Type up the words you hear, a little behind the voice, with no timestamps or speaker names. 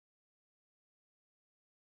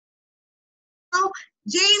Now,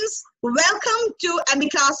 James, welcome to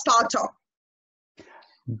AmbiClass Talk.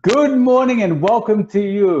 Good morning and welcome to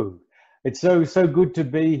you. It's so good to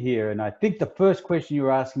be here. And I think the first question you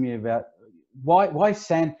were asking me about why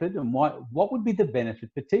Sanford and what would be the benefit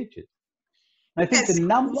for teachers? And I think Yes, the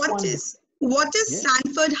number what is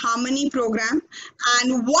Sanford Harmony program,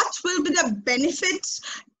 and what will be the benefits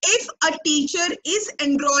if a teacher is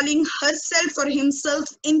enrolling herself or himself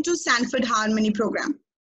into Sanford Harmony program?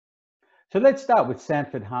 So let's start with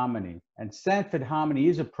Sanford Harmony. And Sanford Harmony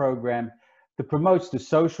is a program that promotes the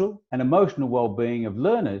social and emotional well-being of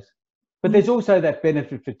learners, but there's also that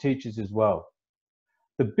benefit for teachers as well.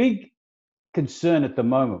 The big concern at the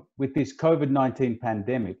moment with this COVID-19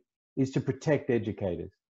 pandemic is to protect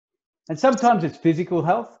educators. And sometimes it's physical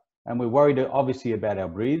health, and we're worried obviously about our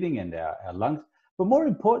breathing and our lungs, but more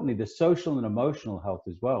importantly, the social and emotional health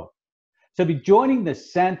as well. So be joining the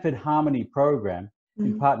Sanford Harmony program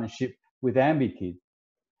in partnership with AmbiKid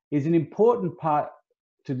is an important part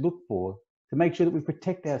to look for to make sure that we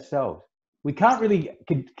protect ourselves. We can't really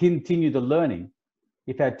continue the learning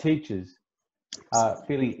if our teachers are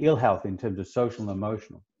feeling ill health in terms of social and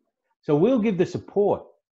emotional. So we'll give the support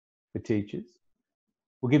for teachers.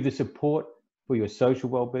 We'll give the support for your social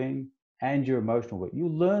well-being and your emotional well.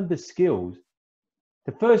 You'll learn the skills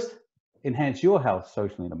to first enhance your health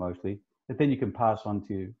socially and emotionally, that then you can pass on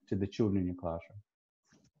to the children in your classroom.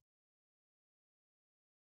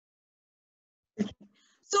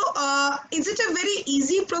 So, is it a very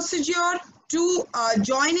easy procedure to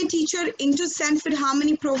join a teacher into Sanford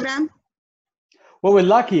Harmony program? Well, we're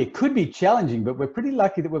lucky. It could be challenging, but we're pretty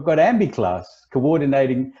lucky that we've got AmbiClass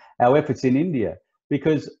coordinating our efforts in India,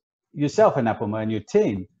 because yourself and Appelma and your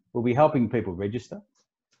team will be helping people register.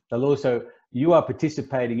 They'll also, you are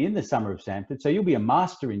participating in the Summer of Sanford, so you'll be a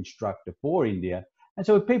master instructor for India. And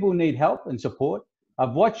so if people need help and support,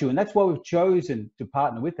 I've watched you, and that's why we've chosen to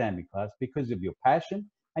partner with AmbiClass, because of your passion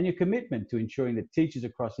and your commitment to ensuring that teachers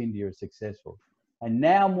across India are successful. And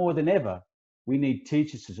now more than ever, we need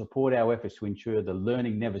teachers to support our efforts to ensure the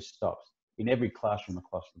learning never stops in every classroom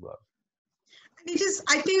across the globe. It is,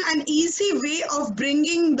 I think, an easy way of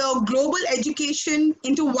bringing the global education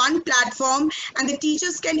into one platform, and the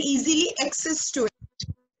teachers can easily access to it.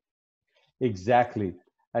 Exactly.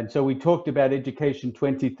 And so we talked about Education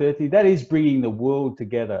 2030. That is bringing the world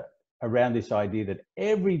together around this idea that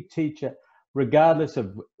every teacher, regardless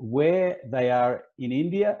of where they are in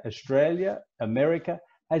India, Australia, America,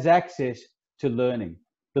 has access to learning.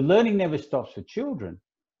 The learning never stops for children.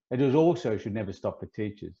 It also should never stop for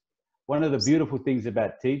teachers. One of the beautiful things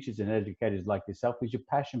about teachers and educators like yourself is your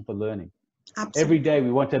passion for learning. Absolutely. Every day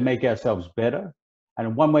we want to make ourselves better.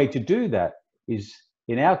 And one way to do that is,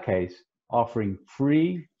 in our case, offering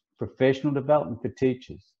free professional development for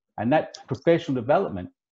teachers. And that professional development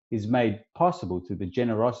is made possible through the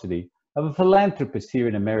generosity of a philanthropist here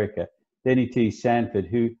in America, Denny T. Sanford,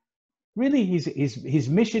 who really his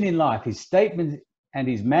mission in life, his statement and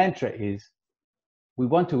his mantra is, we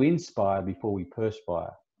want to inspire before we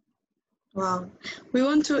perspire. Wow. We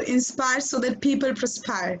want to inspire so that people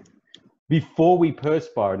perspire. Before we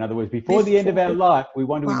perspire. In other words, before the end of our life, we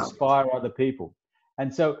want to inspire other people.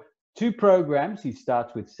 And so 2 programs, he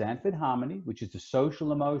starts with Sanford Harmony, which is the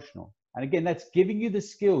social emotional. And again, that's giving you the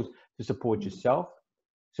skills to support yourself,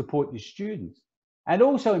 support your students, and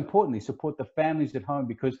also importantly, support the families at home,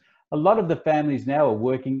 because a lot of the families now are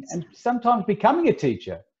working and sometimes becoming a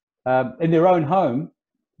teacher in their own home,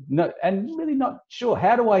 and really not sure,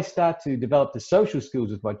 how do I start to develop the social skills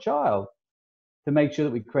with my child to make sure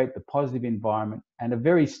that we create the positive environment and a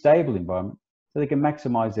very stable environment so they can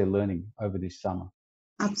maximize their learning over this summer.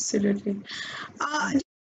 Absolutely.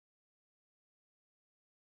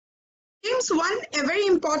 James, a very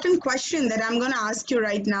important question that I'm going to ask you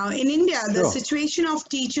right now. In India, the situation of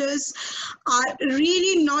teachers are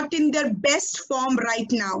really not in their best form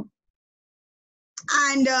right now.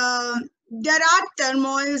 And there are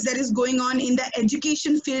turmoils that is going on in the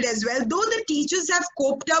education field as well. Though the teachers have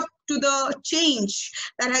coped up to the change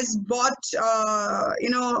that has brought,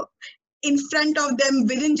 in front of them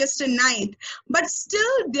within just a night, but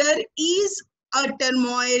still there is a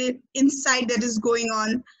turmoil inside that is going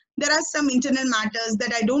on. There are some internal matters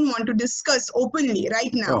that I don't want to discuss openly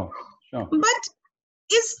right now. Sure. But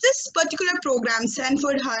is this particular program,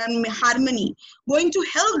 Sanford Harmony, going to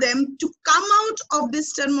help them to come out of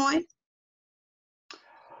this turmoil?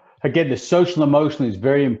 Again, the social emotional is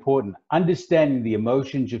very important. Understanding the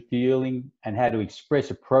emotions you're feeling and how to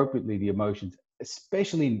express appropriately the emotions,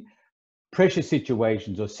 especially in pressure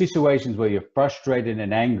situations or situations where you're frustrated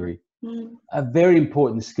and angry, a very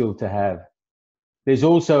important skill to have. There's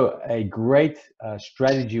also a great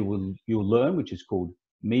strategy you'll learn, which is called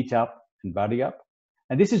Meet Up and Buddy Up.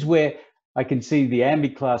 And this is where I can see the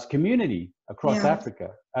AmbiClass community across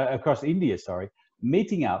across India,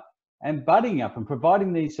 meeting up and budding up and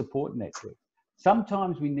providing these support networks.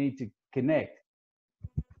 Sometimes we need to connect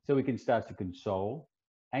so we can start to console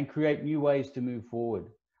and create new ways to move forward.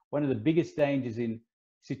 One of the biggest dangers in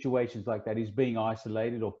situations like that is being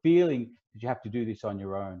isolated or feeling that you have to do this on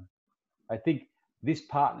your own. I think this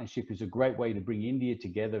partnership is a great way to bring India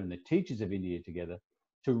together and the teachers of India together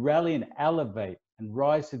to rally and elevate and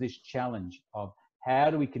rise to this challenge of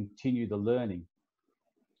how do we continue the learning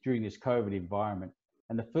during this COVID environment.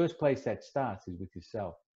 And the first place that starts is with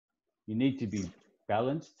yourself. You need to be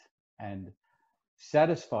balanced and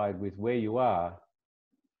satisfied with where you are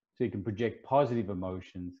so you can project positive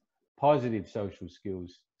emotions, positive social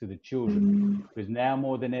skills to the children. Because now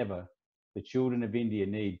more than ever, the children of India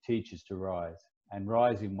need teachers to rise and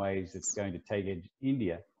rise in ways that's going to take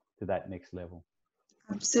India to that next level.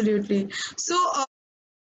 Absolutely. So,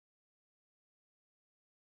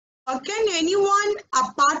 can anyone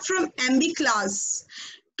apart from AmbiClass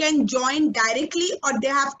can join directly, or they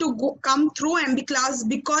have to come through AmbiClass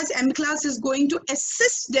because AmbiClass is going to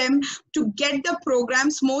assist them to get the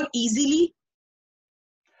programs more easily?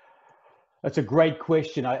 That's a great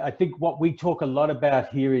question. I think what we talk a lot about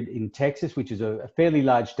here in Texas, which is a fairly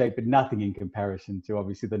large state, but nothing in comparison to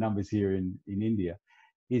obviously the numbers here in India,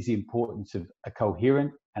 is the importance of a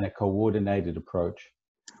coherent and a coordinated approach.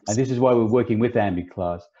 And this is why we're working with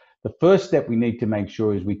AmbiClass. The first step we need to make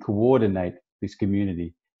sure is we coordinate this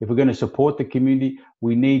community. If we're going to support the community,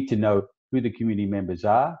 we need to know who the community members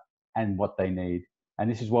are and what they need. And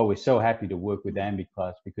this is why we're so happy to work with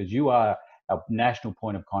AmbiClass, because you are our national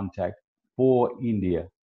point of contact for India.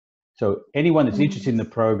 So anyone that's interested in the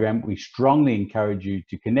program, we strongly encourage you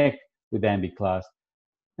to connect with AmbiClass,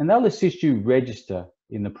 and they'll assist you register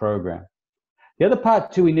in the program. The other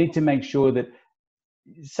part too, we need to make sure that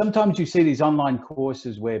sometimes you see these online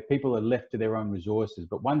courses where people are left to their own resources.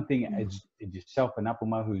 But one thing, as yourself and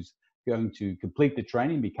Appama, who's going to complete the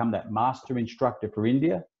training, become that master instructor for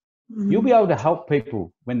India, you'll be able to help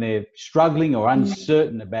people when they're struggling or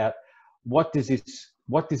uncertain about what does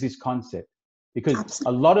this concept. Because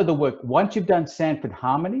a lot of the work, once you've done Sanford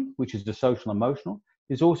Harmony, which is the social emotional,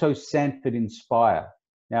 there's also Sanford Inspire.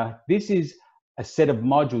 Now, this is a set of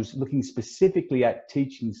modules looking specifically at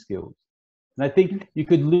teaching skills. And I think you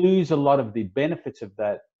could lose a lot of the benefits of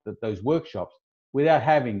those workshops without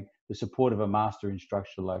having the support of a master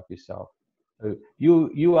instructor like yourself. So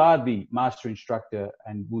you are the master instructor,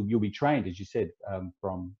 and you'll be trained, as you said,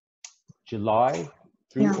 from July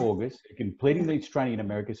through August, completing these training in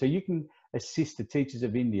America, so you can assist the teachers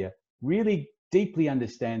of India really deeply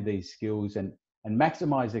understand these skills and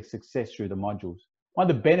maximize their success through the modules. One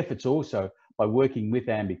of the benefits also by working with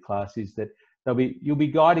AmbiClass is that you'll be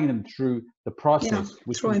guiding them through the process,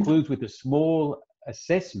 which concludes with a small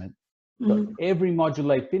assessment. So every module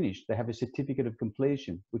they finish, they have a certificate of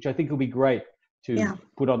completion, which I think will be great to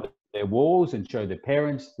put on their walls and show their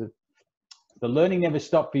parents that the learning never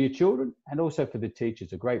stopped for your children, and also for the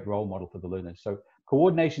teachers, a great role model for the learners. So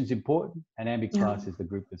coordination is important, and AmbiClass is the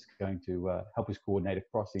group that's going to help us coordinate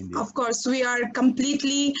across India. Of course, we are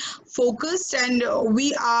completely focused, and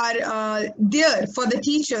we are there for the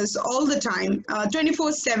teachers all the time,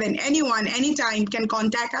 24/7. Anyone, anytime can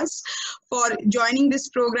contact us for joining this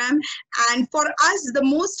program. And for us, the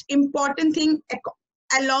most important thing,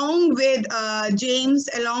 along with James,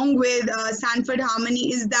 along with Sanford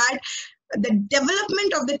Harmony, is that the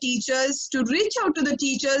development of the teachers, to reach out to the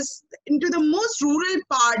teachers into the most rural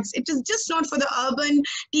parts. It is just not for the urban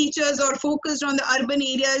teachers or focused on the urban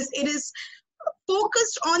areas. It is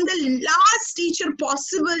focused on the last teacher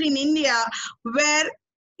possible in India, where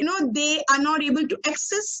they are not able to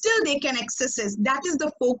access, still they can access it. That is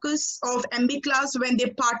the focus of AmbiClass when they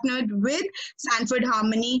partnered with Sanford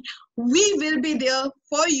Harmony. We will be there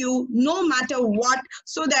for you no matter what,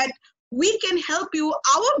 so that we can help you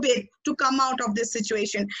our bit to come out of this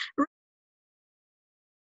situation.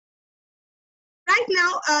 Right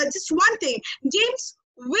now, just one thing, James,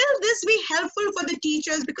 will this be helpful for the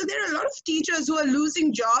teachers? Because there are a lot of teachers who are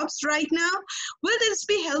losing jobs right now. Will this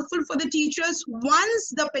be helpful for the teachers once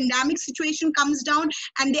the pandemic situation comes down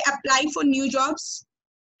and they apply for new jobs?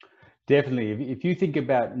 Definitely. If you think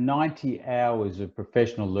about 90 hours of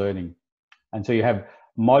professional learning, and so you have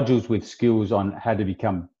modules with skills on how to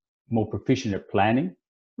become more proficient at planning,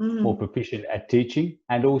 more proficient at teaching,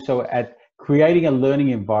 and also at creating a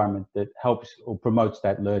learning environment that helps or promotes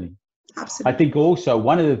that learning. Absolutely. I think also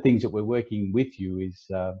one of the things that we're working with you is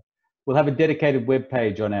we'll have a dedicated web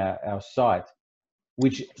page on our site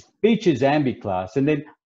which features AmbiClass. And then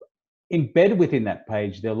embedded within that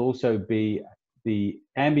page, there'll also be the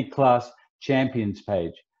AmbiClass Champions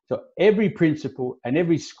page. So every principal and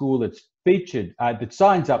every school that's featured, that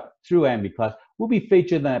signs up through AmbiClass, will be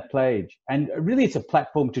featured on that page. And really, it's a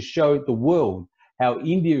platform to show the world how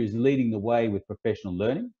India is leading the way with professional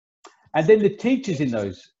learning. And then the teachers in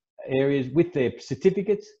those areas with their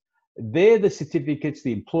certificates, they're the certificates,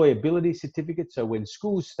 the employability certificates. So when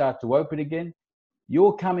schools start to open again,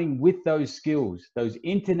 you're coming with those skills, those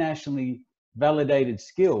internationally validated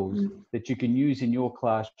skills that you can use in your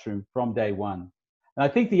classroom from day one. And I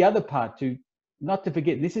think the other part too, not to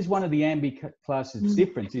forget, this is one of the AmbiClass's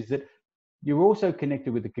difference, is that you're also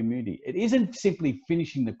connected with the community. It isn't simply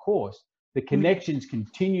finishing the course. The connections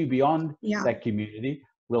continue beyond that community.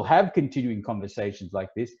 We'll have continuing conversations like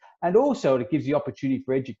this. And also it gives the opportunity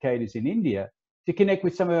for educators in India to connect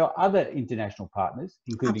with some of our other international partners,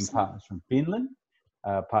 including partners from Finland,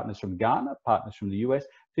 partners from Ghana, partners from the US.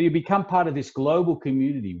 So you become part of this global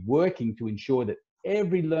community working to ensure that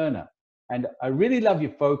every learner, and I really love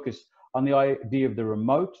your focus on the idea of the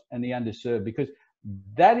remote and the underserved, because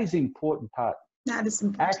that is an important part. That is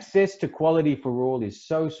important. Access to quality for all is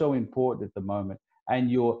so, so important at the moment. And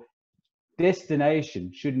your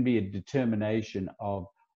destination shouldn't be a determination of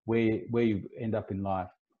where you end up in life.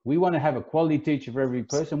 We want to have a quality teacher for every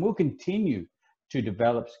person. We'll continue to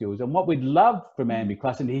develop skills. And what we'd love from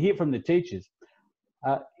AmbiClass and to hear from the teachers,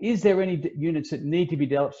 is there any units that need to be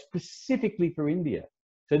developed specifically for India?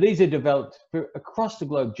 So these are developed across the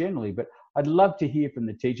globe generally, but I'd love to hear from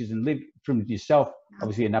the teachers and live from yourself,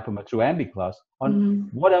 obviously in Upper through AmbiClass, on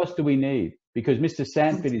what else do we need? Because Mr.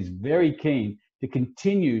 Sanford is very keen to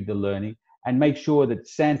continue the learning and make sure that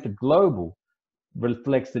Sanford Global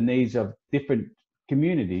reflects the needs of different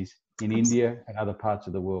communities in India and other parts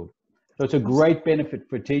of the world. So it's a great benefit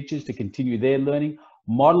for teachers to continue their learning,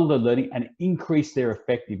 model the learning, and increase their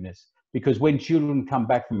effectiveness. Because when children come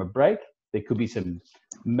back from a break, there could be some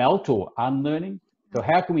melt or unlearning. So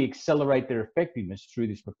how can we accelerate their effectiveness through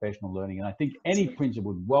this professional learning? And I think any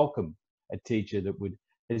principal would welcome a teacher that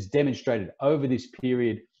has demonstrated over this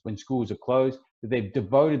period when schools are closed, that they've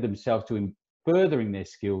devoted themselves to furthering their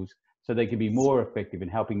skills so they can be more effective in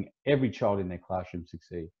helping every child in their classroom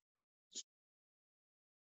succeed.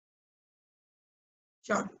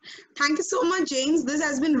 Sure. Thank you so much, James. This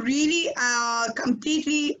has been really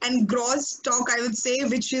completely engrossed talk, I would say,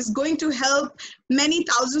 which is going to help many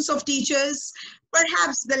thousands of teachers.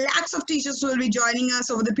 Perhaps the lakhs of teachers will be joining us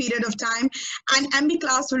over the period of time, and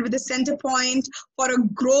AmbiClass will be the center point for a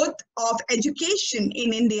growth of education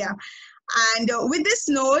in India. And with this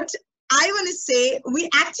note, I want to say we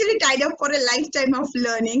actually tied up for a lifetime of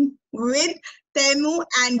learning with Temu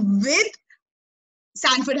and with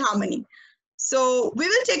Sanford Harmony. So we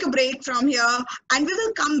will take a break from here and we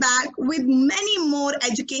will come back with many more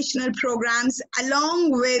educational programs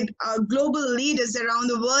along with global leaders around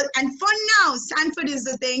the world. And for now, Sanford is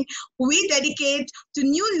the thing we dedicate to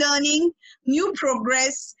new learning, new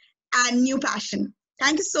progress, and new passion.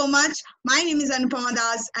 Thank you so much. My name is Anupama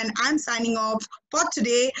Das and I'm signing off for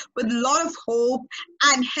today with a lot of hope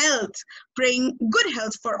and health. Bring good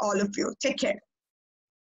health for all of you. Take care.